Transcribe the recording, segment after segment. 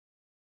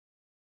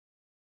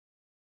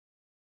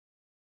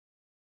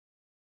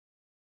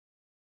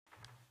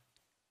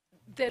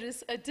There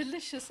is a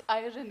delicious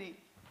irony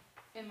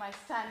in my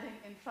standing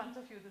in front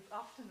of you this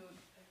afternoon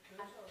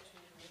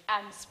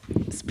and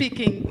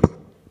speaking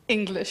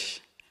English.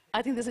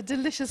 I think there's a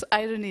delicious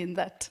irony in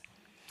that.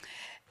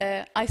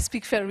 I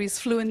speak Faroese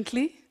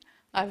fluently.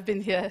 I've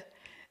been here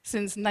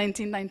since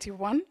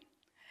 1991.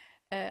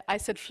 I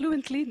said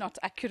fluently, not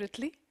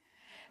accurately.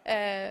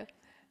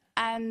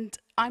 And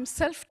I'm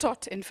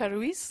self-taught in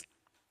Faroese,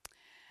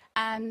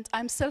 and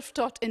I'm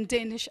self-taught in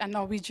Danish and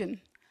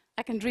Norwegian.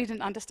 I can read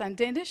and understand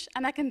Danish,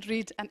 and I can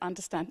read and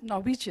understand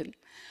Norwegian.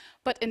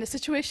 But in a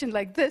situation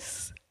like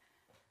this,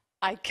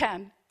 I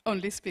can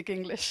only speak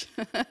English.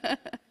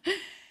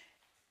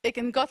 Jeg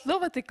kan godt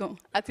love dere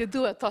at jeg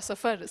dør tassa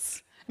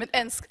føres, men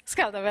ensk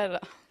skal det være.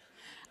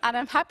 And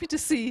I'm happy to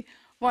see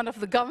one of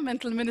the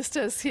governmental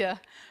ministers here,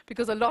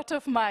 because a lot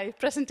of my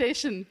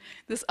presentation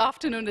this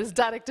afternoon is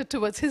directed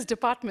towards his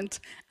department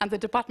and the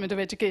Department of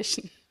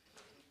Education.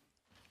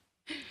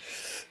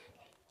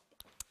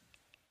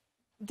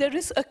 There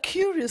is a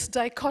curious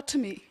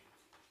dichotomy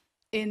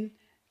in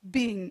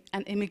being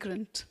an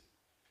immigrant.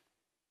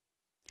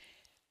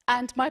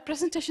 And my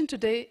presentation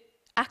today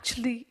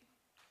actually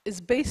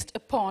is based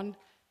upon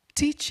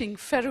teaching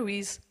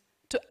Faroese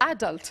to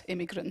adult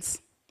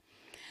immigrants.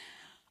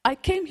 I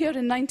came here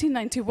in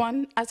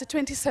 1991 as a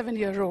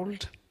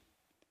 27-year-old.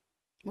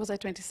 Was I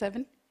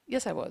 27?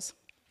 Yes, I was.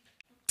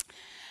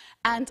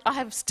 And I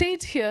have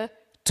stayed here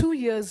 2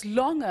 years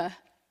longer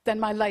than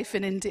my life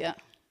in India.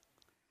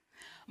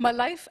 My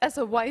life as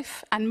a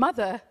wife and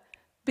mother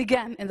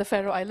began in the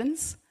Faroe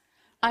Islands.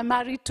 I'm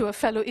married to a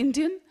fellow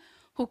Indian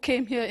who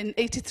came here in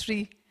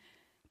 '83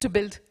 to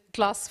build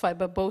glass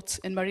fiber boats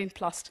in marine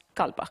plast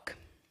Kalpana.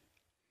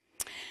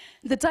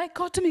 The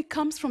dichotomy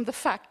comes from the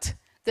fact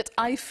that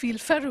I feel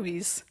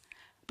Faroese,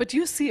 but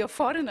you see a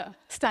foreigner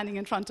standing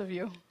in front of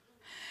you,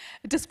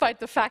 despite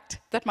the fact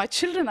that my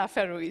children are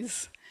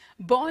Faroese,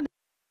 born.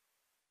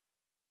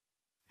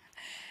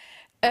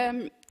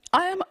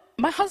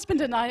 My husband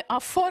and I are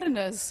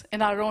foreigners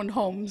in our own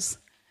homes.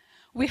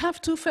 We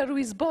have 2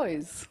 Faroese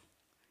boys,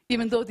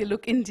 even though they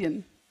look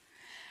Indian.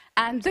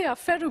 And they are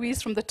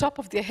Faroese from the top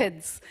of their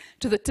heads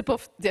to the tip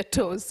of their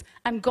toes,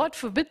 and God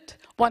forbid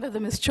one of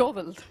them is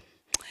chowelled.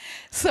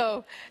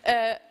 So,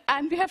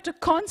 and we have to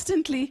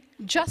constantly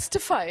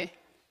justify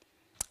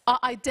our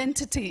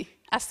identity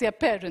as their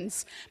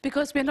parents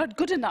because we're not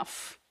good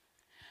enough.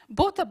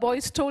 Both the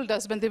boys told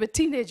us when they were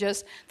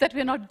teenagers that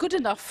we're not good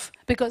enough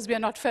because we are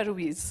not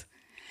Faroese.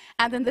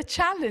 And then the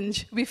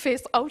challenge we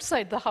face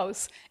outside the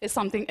house is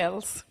something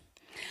else.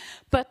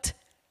 But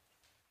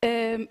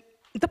the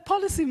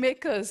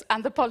policymakers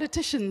and the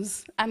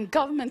politicians and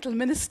governmental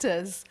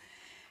ministers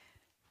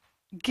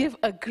give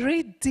a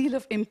great deal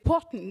of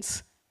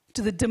importance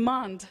to the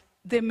demand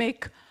they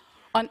make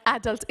on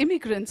adult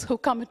immigrants who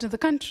come into the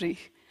country.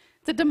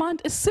 The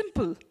demand is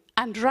simple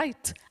and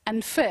right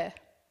and fair.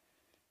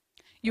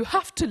 You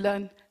have to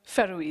learn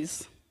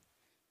Faroese.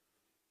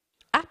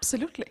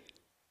 Absolutely.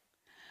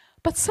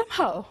 But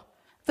somehow,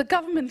 the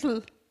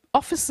governmental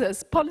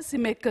officers,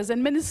 policymakers,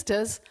 and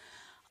ministers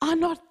are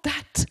not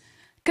that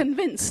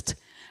convinced,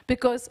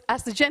 because,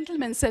 as the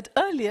gentleman said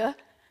earlier,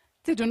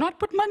 they do not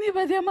put money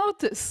where their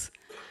mouth is.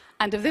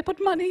 And if they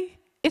put money,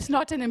 it's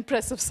not an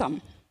impressive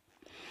sum.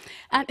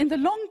 And in the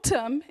long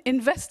term,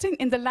 investing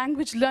in the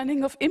language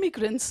learning of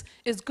immigrants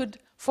is good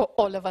for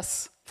all of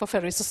us, for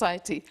Faroe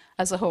society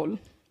as a whole.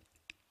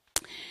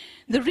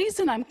 The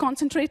reason I'm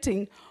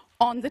concentrating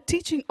on the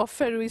teaching of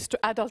Faroese to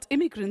adult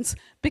immigrants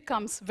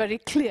becomes very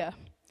clear,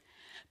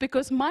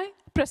 because my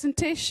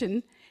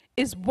presentation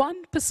is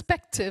one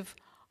perspective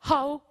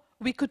how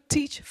we could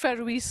teach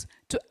Faroese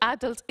to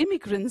adult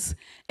immigrants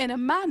in a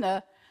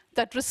manner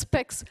that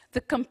respects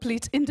the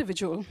complete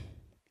individual.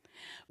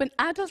 When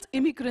adult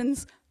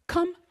immigrants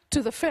come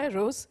to the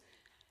Faroes,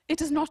 it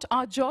is not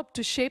our job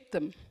to shape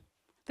them.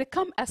 They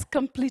come as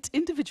complete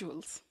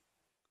individuals.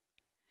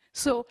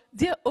 So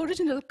their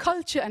original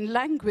culture and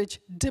language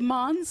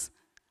demands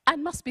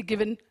and must be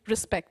given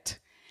respect.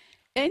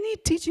 Any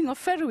teaching of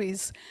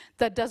Faroese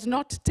that does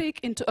not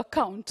take into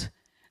account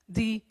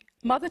the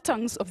mother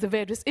tongues of the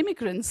various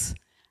immigrants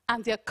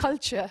and their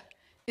culture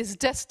is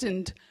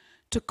destined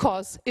to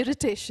cause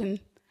irritation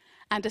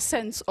and a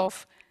sense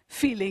of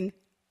feeling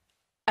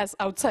as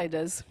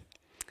outsiders.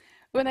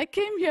 When I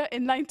came here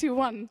in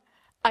 '91,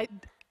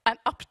 and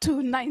up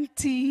to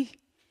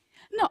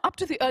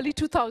the early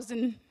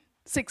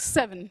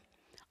 2006-07,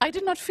 I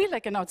did not feel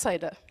like an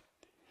outsider.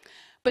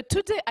 But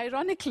today,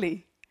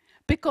 ironically,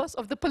 because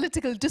of the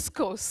political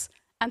discourse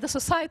and the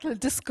societal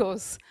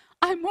discourse,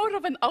 I'm more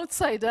of an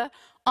outsider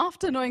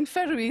after knowing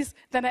Faroese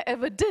than I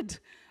ever did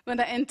when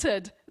I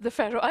entered the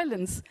Faroe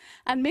Islands.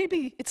 And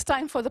maybe it's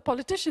time for the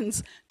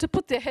politicians to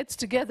put their heads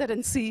together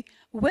and see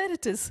where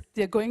it is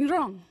they're going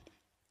wrong.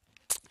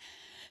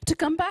 To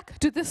come back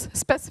to this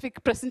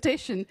specific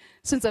presentation,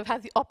 since I've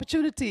had the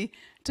opportunity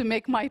to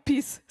make my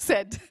piece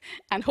said,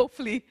 and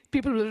hopefully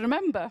people will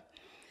remember,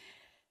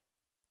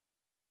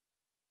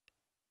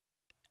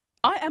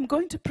 I am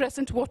going to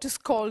present what is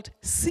called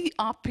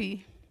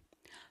CRP,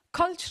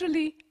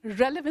 Culturally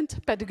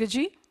Relevant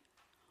Pedagogy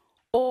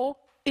or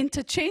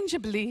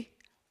interchangeably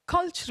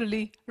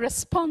culturally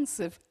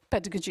responsive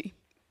pedagogy.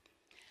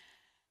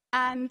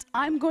 And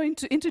I'm going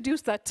to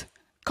introduce that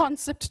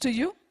concept to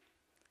you,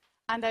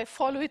 and I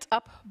follow it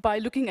up by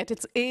looking at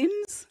its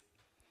aims,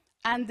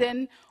 and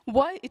then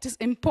why it is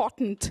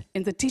important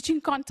in the teaching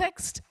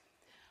context.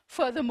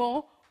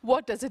 Furthermore,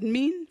 what does it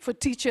mean for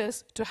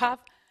teachers to have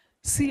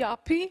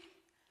CRP,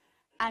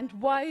 and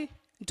why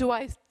do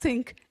I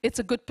think it's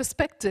a good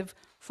perspective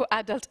for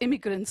adult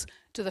immigrants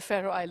to the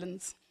Faroe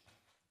Islands?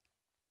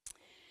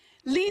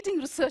 Leading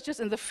researchers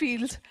in the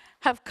field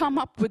have come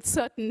up with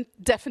certain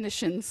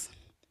definitions.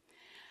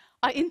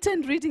 I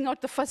intend reading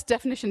out the first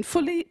definition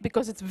fully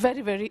because it's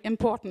very, very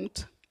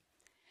important.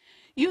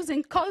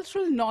 Using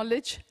cultural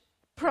knowledge,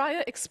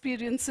 prior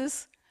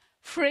experiences,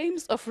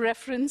 frames of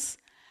reference,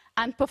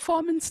 and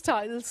performance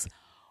styles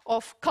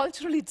of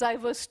culturally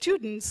diverse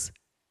students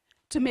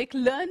to make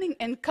learning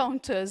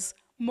encounters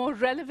more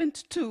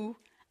relevant to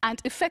and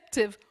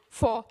effective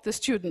for the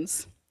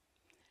students.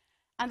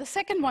 And the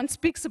second one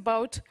speaks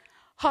about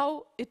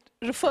how it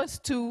refers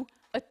to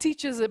a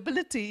teacher's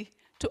ability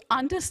to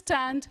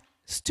understand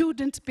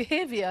student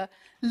behavior,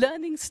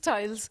 learning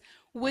styles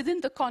within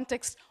the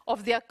context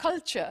of their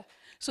culture.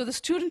 So the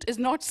student is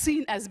not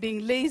seen as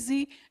being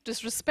lazy,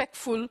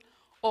 disrespectful,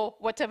 or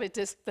whatever it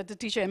is that the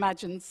teacher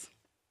imagines.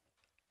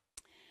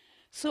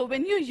 So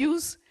when you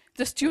use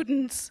the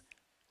student's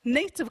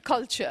native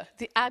culture,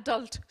 the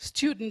adult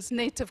student's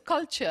native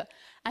culture,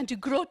 and you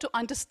grow to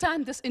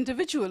understand this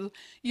individual,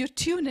 you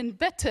tune in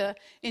better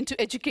into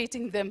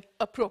educating them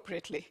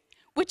appropriately,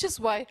 which is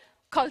why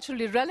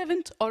culturally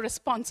relevant or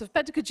responsive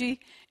pedagogy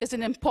is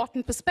an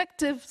important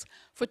perspective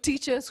for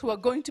teachers who are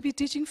going to be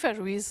teaching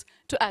Faroese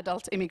to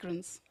adult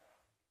immigrants.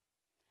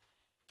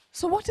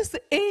 So what is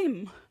the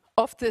aim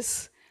of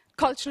this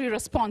culturally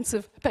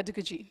responsive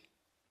pedagogy?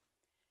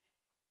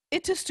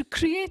 It is to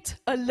create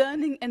a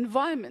learning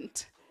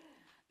environment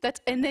that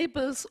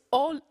enables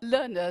all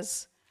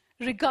learners,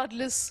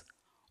 regardless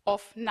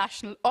of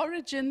national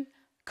origin,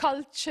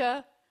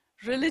 culture,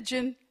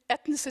 religion,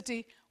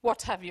 ethnicity,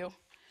 what have you,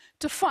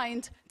 to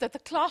find that the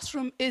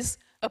classroom is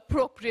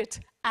appropriate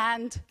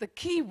and, the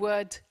key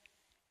word,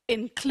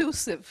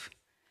 inclusive.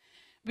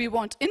 We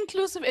want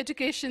inclusive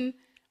education,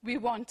 we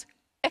want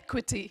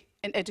equity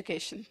in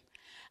education.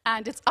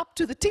 And it's up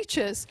to the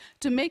teachers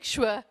to make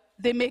sure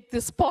they make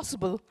this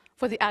possible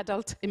for the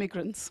adult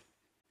immigrants.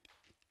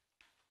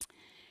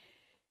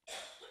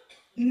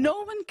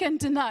 No one can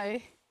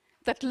deny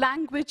that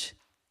language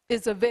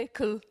is a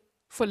vehicle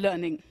for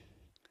learning.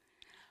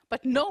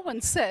 But no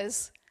one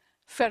says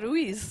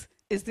Faroese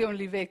is the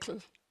only vehicle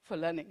for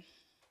learning.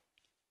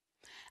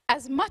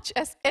 As much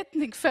as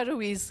ethnic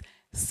Faroese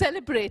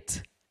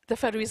celebrate the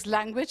Faroese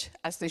language,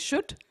 as they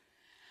should,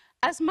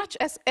 as much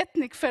as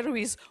ethnic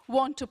Faroese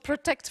want to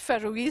protect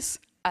Faroese,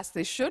 as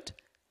they should,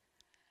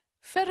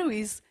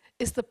 Faroese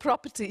is the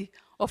property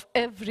of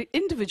every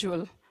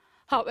individual,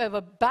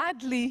 however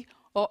badly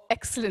or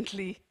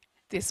excellently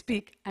they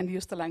speak and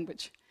use the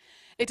language.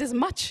 It is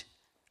much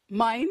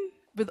mine,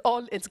 with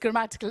all its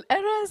grammatical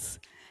errors,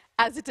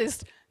 as it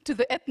is to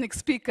the ethnic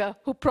speaker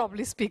who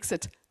probably speaks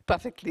it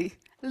perfectly.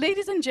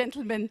 Ladies and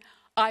gentlemen,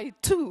 I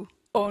too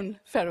own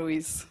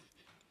Faroese.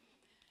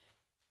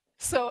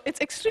 So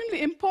it's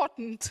extremely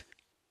important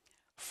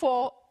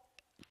for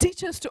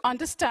teachers to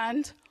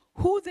understand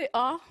who they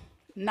are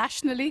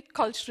nationally,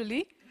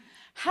 culturally,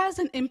 has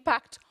an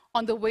impact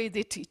on the way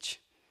they teach.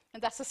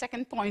 And that's the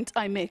second point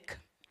I make.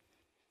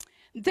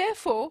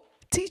 Therefore,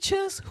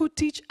 teachers who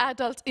teach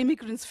adult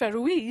immigrants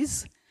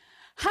Faroese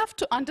have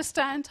to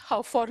understand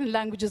how foreign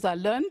languages are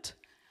learned,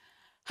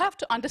 have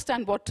to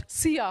understand what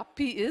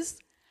CRP is,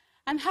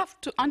 and have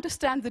to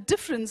understand the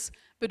difference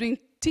between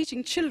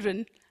teaching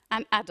children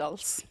and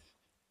adults.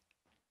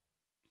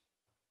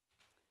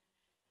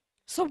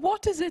 So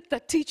what is it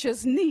that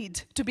teachers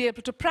need to be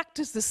able to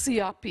practice the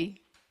CRP?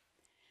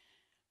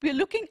 We're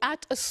looking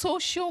at a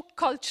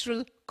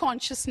socio-cultural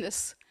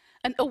consciousness,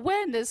 an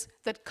awareness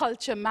that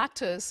culture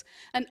matters,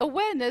 an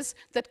awareness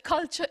that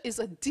culture is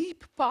a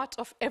deep part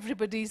of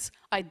everybody's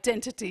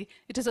identity.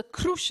 It is a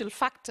crucial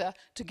factor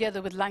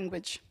together with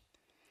language.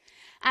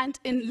 And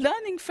in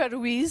learning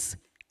Faroese,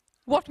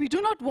 what we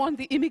do not want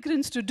the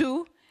immigrants to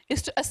do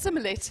is to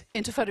assimilate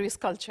into Faroese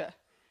culture.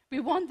 We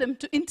want them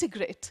to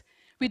integrate.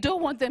 We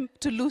don't want them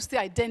to lose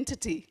their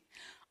identity.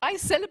 I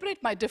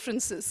celebrate my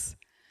differences.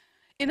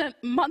 In a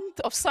month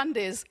of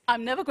Sundays,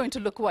 I'm never going to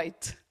look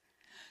white.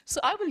 So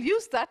I will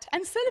use that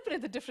and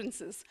celebrate the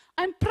differences.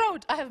 I'm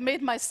proud I have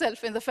made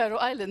myself in the Faroe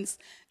Islands,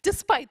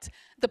 despite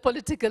the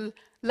political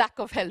lack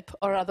of help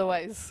or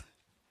otherwise.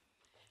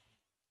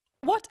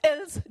 What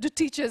else do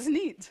teachers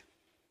need?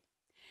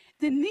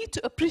 They need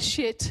to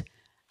appreciate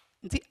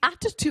the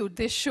attitude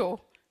they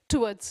show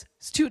towards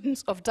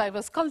students of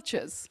diverse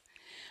cultures.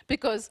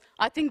 Because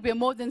I think we're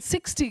more than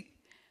 60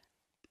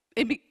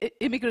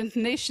 immigrant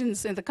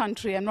nations in the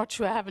country. I'm not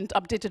sure, I haven't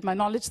updated my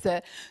knowledge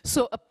there.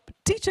 So a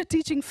teacher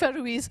teaching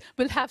Faroese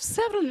will have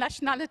several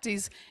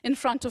nationalities in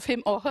front of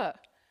him or her.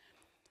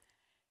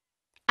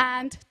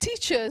 And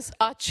teachers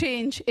are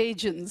change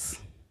agents.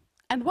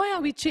 And why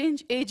are we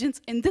change agents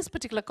in this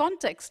particular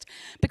context?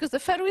 Because the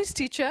Faroese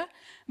teacher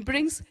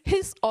brings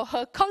his or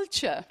her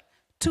culture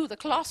to the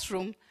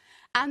classroom,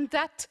 and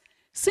that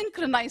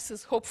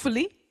synchronizes,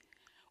 hopefully,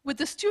 with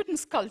the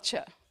student's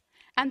culture.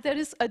 And there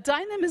is a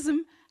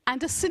dynamism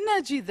and a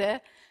synergy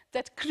there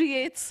that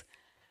creates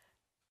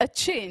a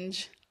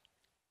change.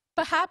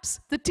 Perhaps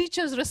the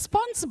teacher is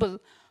responsible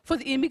for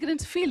the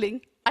immigrant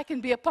feeling, I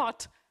can be a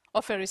part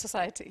of Faroe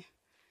society.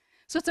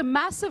 So it's a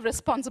massive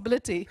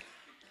responsibility.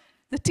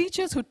 The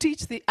teachers who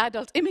teach the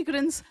adult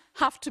immigrants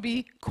have to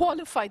be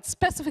qualified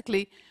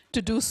specifically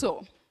to do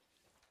so.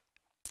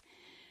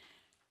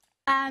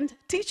 And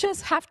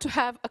teachers have to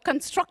have a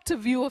constructive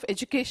view of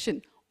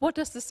education. What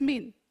does this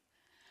mean?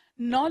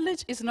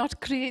 Knowledge is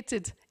not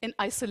created in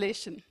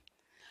isolation.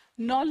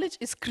 Knowledge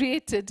is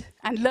created,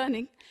 and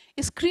learning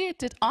is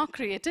created, are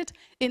created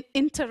in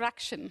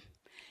interaction.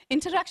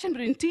 Interaction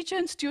between teacher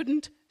and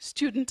student,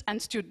 student and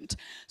student.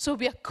 So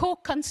we are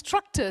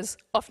co-constructors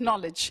of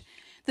knowledge.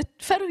 The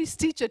Faroese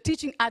teacher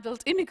teaching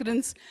adult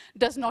immigrants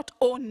does not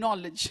own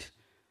knowledge,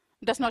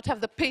 does not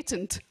have the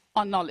patent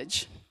on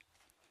knowledge.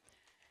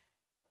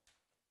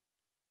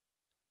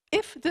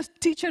 If the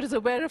teacher is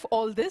aware of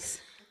all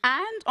this,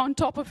 and on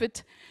top of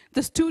it,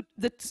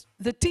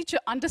 the teacher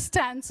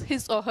understands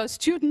his or her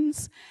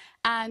students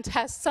and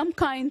has some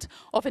kind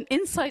of an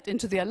insight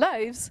into their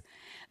lives,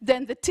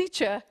 then the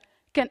teacher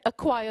can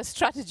acquire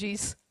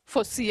strategies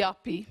for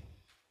CRP.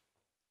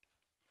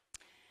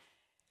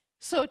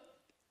 So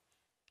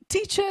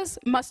teachers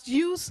must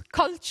use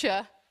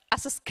culture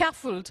as a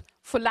scaffold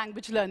for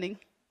language learning.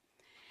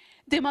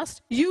 They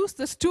must use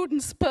the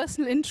students'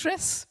 personal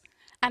interests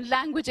and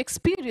language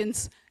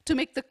experience to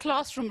make the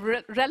classroom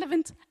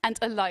relevant and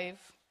alive.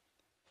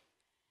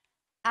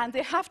 And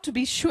they have to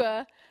be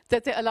sure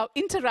that they allow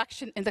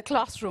interaction in the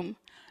classroom.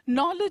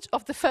 Knowledge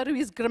of the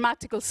Faroese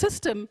grammatical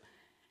system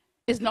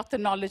is not the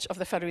knowledge of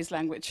the Faroese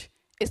language.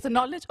 It's the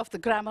knowledge of the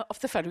grammar of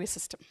the Faroese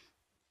system.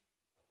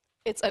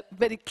 It's a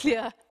very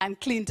clear and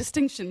clean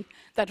distinction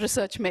that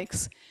research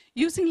makes.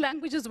 Using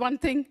language is one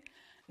thing,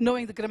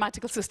 knowing the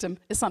grammatical system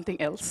is something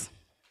else.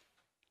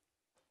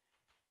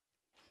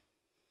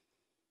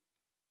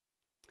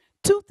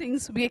 Two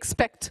things we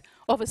expect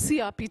of a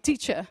CRP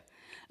teacher.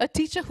 A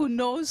teacher who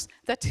knows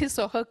that his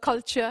or her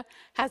culture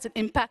has an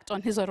impact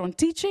on his or her own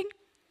teaching,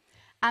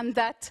 and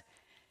that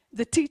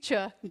the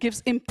teacher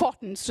gives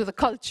importance to the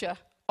culture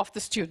of the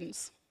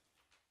students.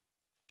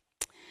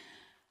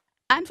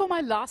 And for my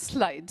last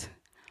slide,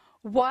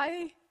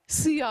 why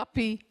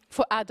CRP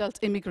for adult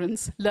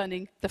immigrants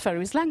learning the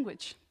Faroese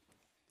language?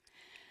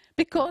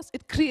 Because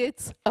it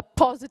creates a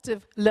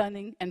positive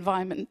learning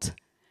environment.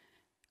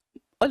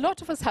 A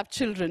lot of us have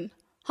children.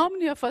 How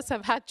many of us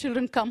have had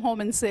children come home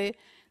and say,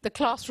 the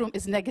classroom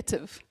is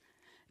negative?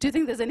 Do you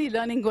think there's any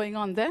learning going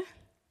on there?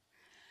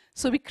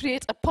 So we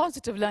create a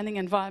positive learning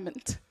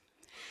environment.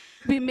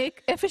 We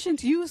make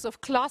efficient use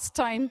of class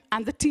time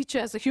and the teacher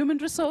as a human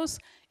resource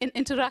in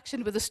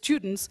interaction with the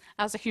students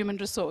as a human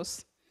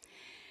resource.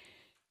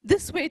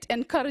 This way it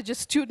encourages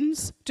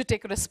students to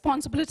take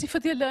responsibility for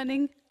their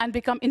learning and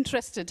become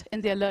interested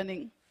in their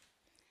learning.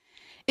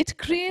 It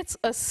creates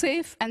a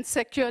safe and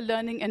secure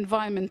learning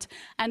environment,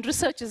 and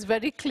research is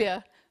very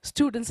clear.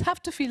 Students have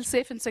to feel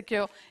safe and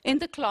secure in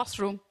the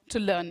classroom to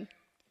learn.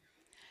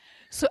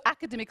 So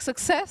academic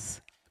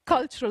success,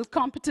 cultural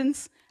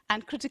competence,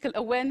 and critical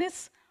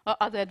awareness are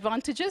other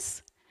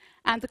advantages,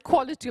 and the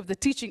quality of the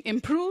teaching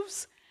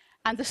improves,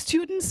 and the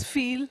students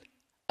feel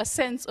a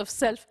sense of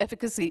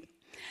self-efficacy.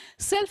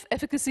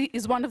 Self-efficacy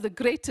is one of the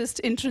greatest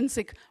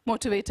intrinsic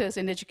motivators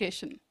in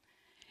education.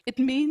 It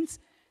means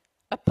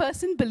a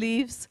person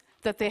believes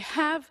that they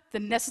have the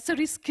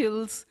necessary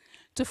skills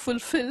to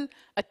fulfill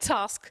a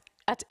task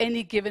at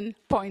any given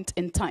point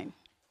in time.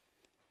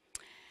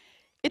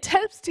 It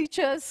helps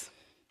teachers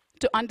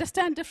to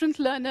understand different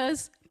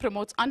learners,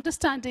 promotes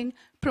understanding,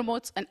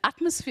 promotes an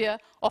atmosphere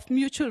of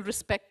mutual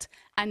respect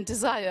and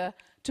desire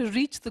to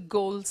reach the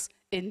goals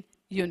in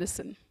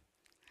unison.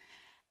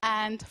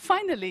 And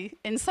finally,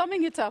 in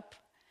summing it up,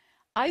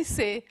 I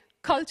say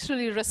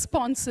culturally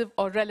responsive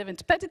or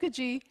relevant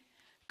pedagogy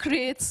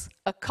creates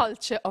a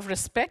culture of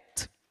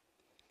respect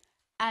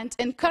and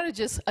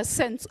encourages a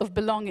sense of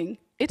belonging.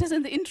 It is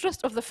in the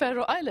interest of the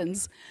Faroe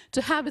Islands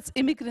to have its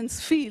immigrants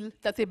feel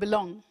that they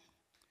belong.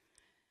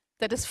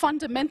 That is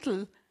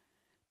fundamental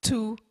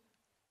to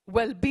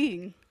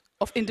well-being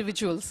of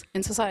individuals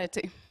in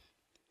society.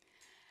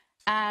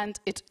 And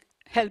it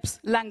helps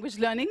language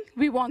learning.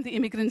 We want the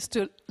immigrants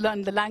to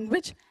learn the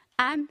language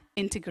and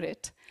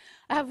integrate.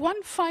 I have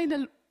one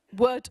final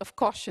word of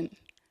caution.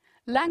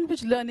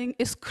 Language learning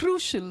is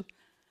crucial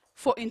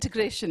for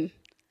integration,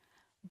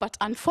 but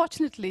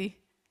unfortunately,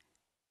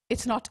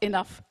 it's not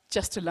enough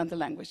just to learn the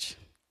language.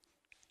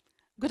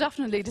 Good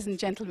afternoon, ladies and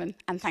gentlemen,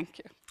 and thank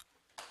you.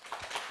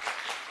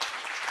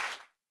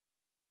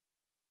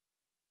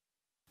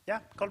 Ja,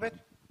 Kolbjørn.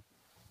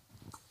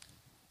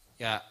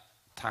 Ja,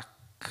 tak.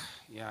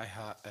 Jeg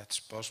har et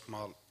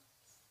spørgsmål.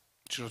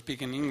 Should I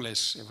speak in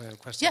English if I have a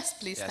question? Yes,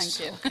 please, thank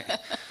you. Okay.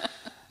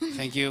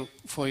 Thank you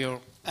for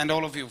and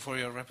all of you for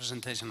your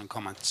representation and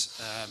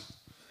comments.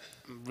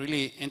 I'm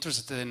really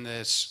interested in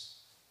this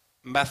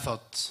method,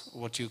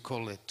 what you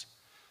call it,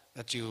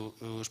 that you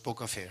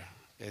spoke of here.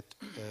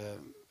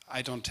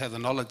 I don't have the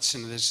knowledge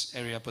in this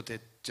area, but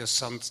it just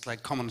sounds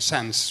like common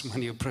sense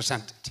when you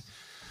present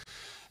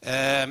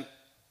it.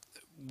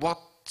 What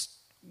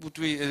would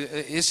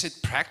is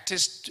it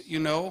practiced, you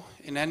know,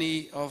 in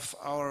any of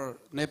our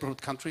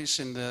neighborhood countries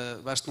in the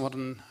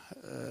Vestnorden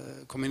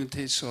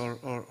communities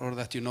or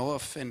that you know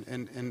of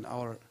in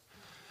our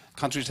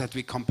countries that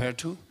we compare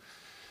to?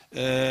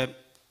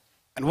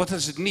 And what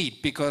does it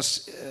need?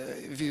 Because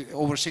if you're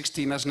over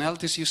 60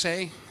 nationalities, you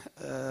say,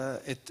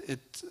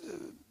 it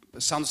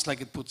sounds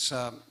like it puts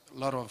a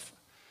lot of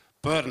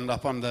burden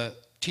upon the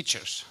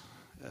teachers.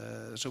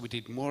 So we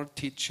need more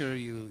teacher,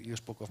 you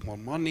spoke of more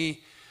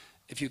money.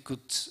 If you could,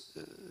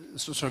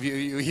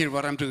 you hear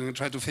what I'm doing,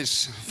 try to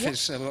fish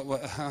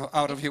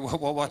out of you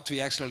what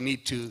we actually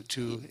need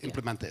to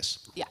implement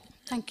this. Yeah,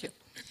 thank you.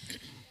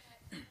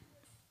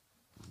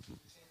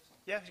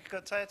 Ja, vi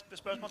kan tage et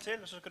spørgsmål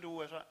til, og så skal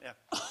du svare. Ja.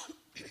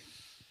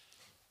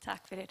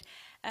 Tak for det.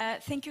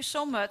 Thank you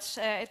so much.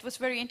 It was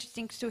very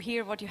interesting to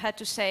hear what you had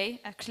to say,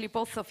 actually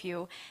both of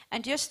you.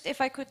 And just if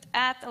I could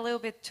add a little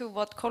bit to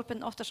what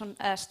Kolben Ottersson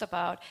asked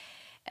about,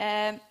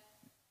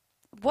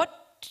 what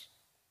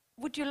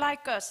would you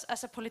like us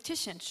as a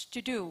politicians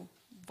to do?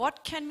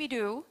 What can we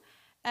do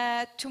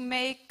to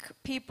make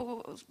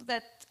people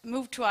that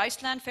move to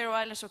Iceland, Faroe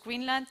Islands or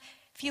Greenland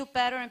feel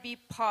better and be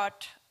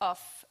part of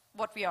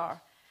what we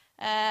are?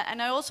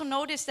 And I also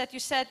noticed that you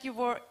said you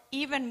were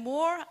even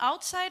more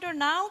outsider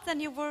now than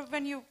you were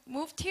when you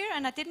moved here,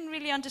 and I didn't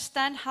really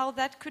understand how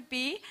that could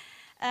be.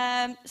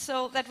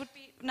 So that would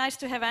be nice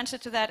to have answer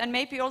to that. And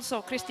maybe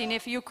also, Christine,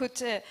 if you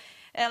could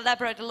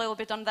elaborate a little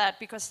bit on that,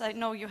 because I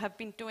know you have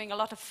been doing a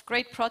lot of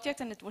great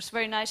projects, and it was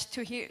very nice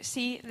to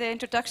see the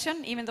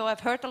introduction, even though I've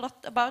heard a lot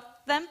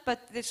about them, but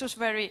this was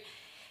very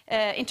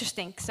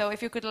interesting. So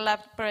if you could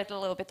elaborate a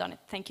little bit on it.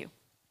 Thank you.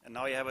 And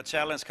now you have a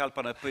challenge,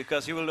 Kalpana,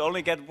 because you will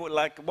only get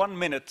like 1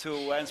 minute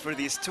to answer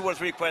these 2 or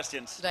 3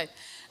 questions. Right.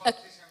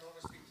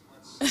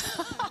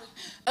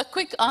 A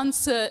quick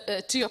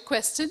answer to your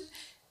question.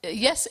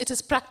 Yes, it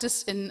is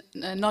practiced in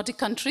Nordic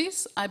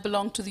countries. I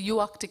belong to the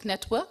EU-Arctic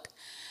network,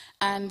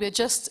 and we're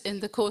just in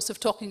the course of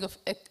talking of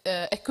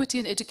equity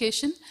in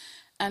education,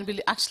 and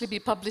we'll actually be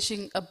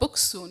publishing a book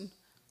soon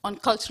on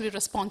culturally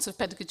responsive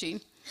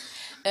pedagogy.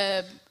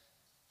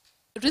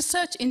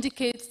 Research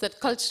indicates that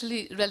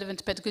culturally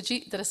relevant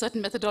pedagogy, there are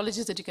certain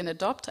methodologies that you can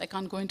adopt. I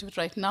can't go into it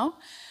right now,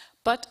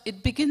 but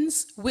it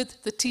begins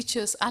with the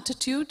teacher's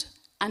attitude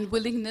and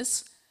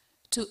willingness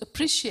to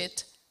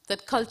appreciate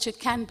that culture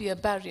can be a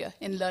barrier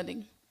in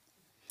learning.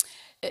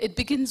 It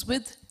begins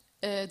with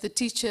the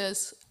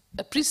teacher's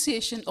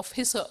appreciation of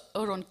his or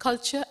her own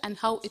culture and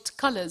how it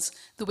colors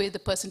the way the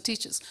person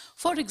teaches.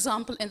 For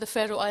example, in the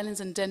Faroe Islands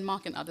and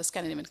Denmark and other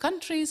Scandinavian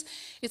countries,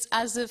 it's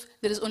as if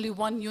there is only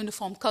one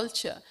uniform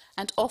culture,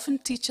 and often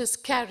teachers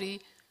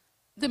carry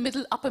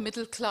the upper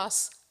middle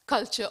class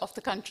culture of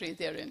the country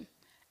they're in.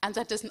 And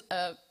that is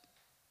a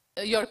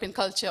European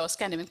culture or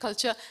Scandinavian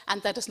culture,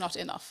 and that is not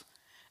enough.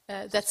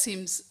 That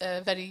seems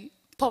very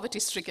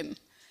poverty-stricken,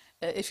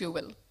 if you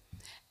will.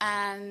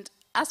 And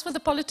as for the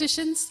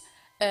politicians,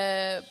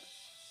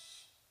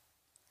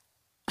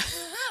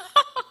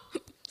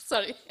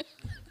 sorry.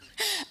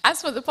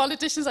 As for the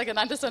politicians, I can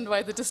understand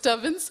why the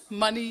disturbance,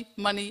 money,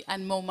 money,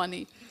 and more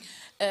money.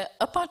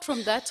 Apart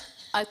from that,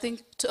 I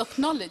think to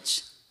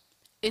acknowledge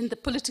in the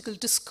political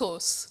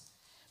discourse,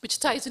 which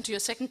ties into your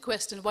second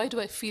question, why do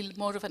I feel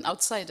more of an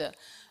outsider?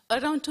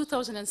 Around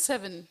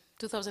 2007,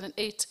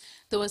 2008,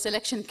 there was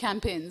election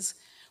campaigns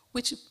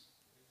which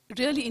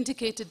really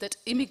indicated that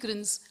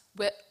immigrants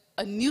were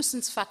a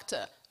nuisance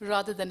factor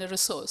rather than a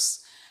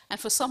resource. And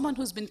for someone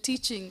who's been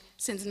teaching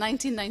since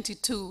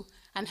 1992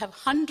 and have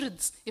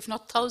hundreds, if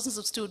not thousands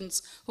of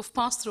students who've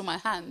passed through my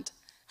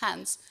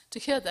hands, to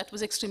hear that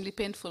was extremely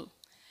painful.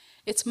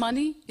 It's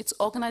money, it's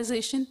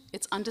organization,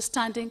 it's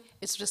understanding,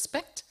 it's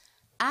respect,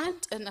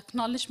 and an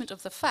acknowledgement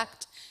of the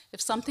fact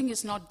if something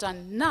is not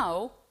done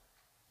now,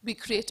 we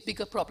create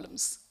bigger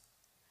problems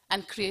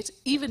and create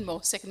even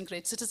more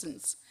second-grade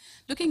citizens.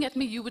 Looking at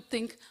me, you would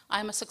think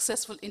I'm a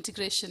successful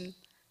integration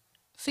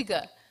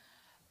figure.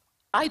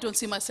 I don't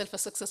see myself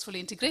as successfully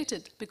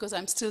integrated because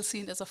I'm still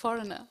seen as a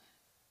foreigner.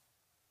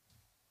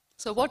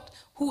 So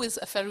who is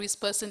a Faroese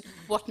person?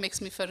 What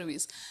makes me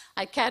Faroese?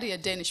 I carry a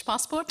Danish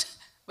passport,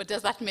 but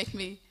does that make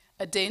me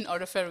a Dane or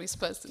a Faroese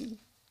person?